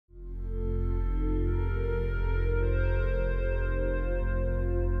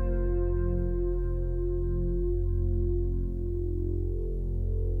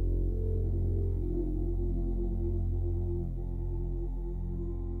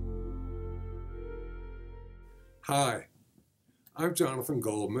Hi, I'm Jonathan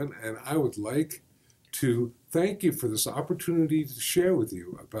Goldman, and I would like to thank you for this opportunity to share with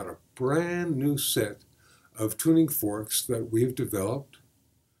you about a brand new set of tuning forks that we've developed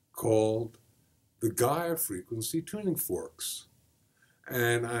called the Gaia Frequency Tuning Forks.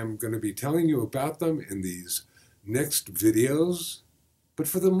 And I'm going to be telling you about them in these next videos. But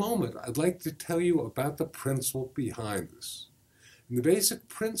for the moment, I'd like to tell you about the principle behind this. And the basic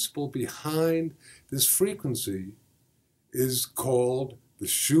principle behind this frequency is called the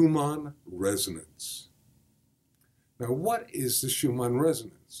Schumann Resonance. Now, what is the Schumann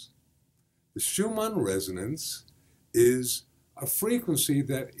Resonance? The Schumann Resonance is a frequency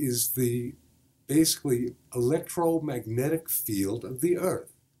that is the basically electromagnetic field of the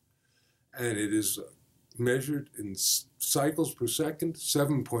Earth. And it is measured in cycles per second,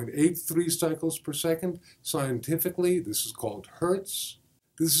 7.83 cycles per second. Scientifically, this is called hertz.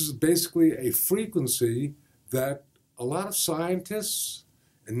 This is basically a frequency that a lot of scientists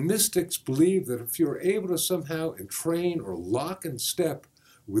and mystics believe that if you're able to somehow entrain or lock in step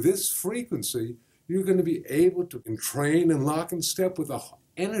with this frequency, you're going to be able to entrain and lock in step with the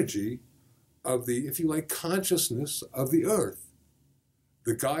energy of the, if you like, consciousness of the Earth.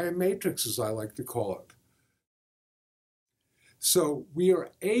 The Gaia Matrix, as I like to call it. So we are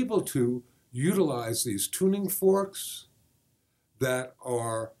able to utilize these tuning forks that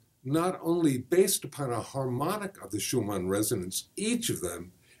are not only based upon a harmonic of the Schumann resonance, each of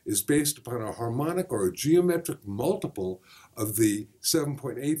them is based upon a harmonic or a geometric multiple of the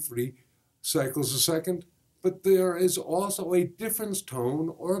 7.83 cycles a second, but there is also a difference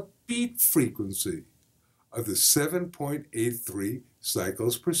tone or a beat frequency of the 7.83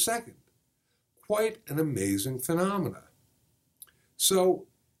 cycles per second. Quite an amazing phenomenon. So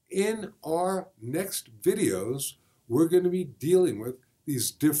in our next videos, we're going to be dealing with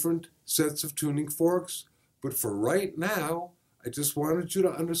these different sets of tuning forks. But for right now, I just wanted you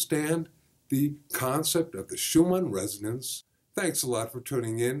to understand the concept of the Schumann resonance. Thanks a lot for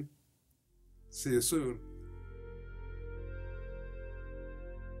tuning in. See you soon.